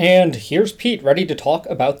 Yes, and here's Pete ready to talk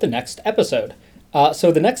about the next episode.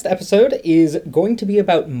 So the next episode is going to be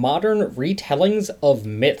about modern retellings of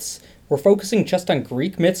myths. We're focusing just on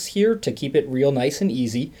Greek myths here to keep it real nice and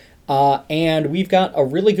easy, and we've got a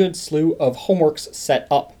really good slew of homeworks set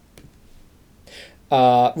up.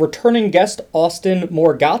 Returning guest Austin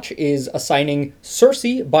Morgach is assigning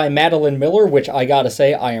Circe by Madeline Miller, which I gotta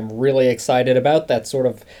say I am really excited about. That's sort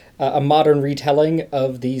of a modern retelling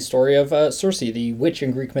of the story of Circe, the witch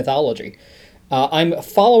in Greek mythology. I'm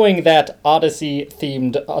following that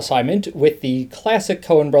Odyssey-themed assignment with the classic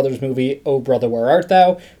Coen Brothers movie, Oh Brother, Where Art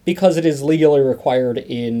Thou?, because it is legally required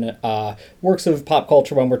in works of pop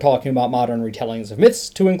culture when we're talking about modern retellings of myths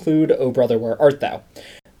to include Oh Brother, Where Art Thou?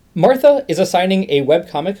 Martha is assigning a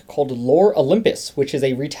webcomic called Lore Olympus, which is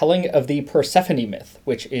a retelling of the Persephone myth,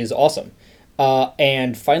 which is awesome.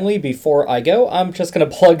 And finally, before I go, I'm just going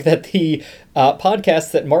to plug that the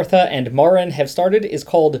podcast that Martha and Marin have started is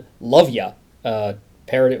called Love Ya.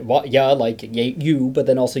 Parody, ya like you, but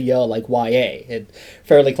then also ya like YA.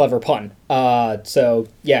 Fairly clever pun. So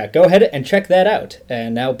yeah, go ahead and check that out.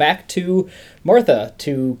 And now back to Martha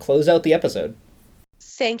to close out the episode.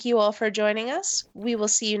 Thank you all for joining us. We will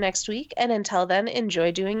see you next week, and until then,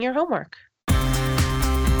 enjoy doing your homework.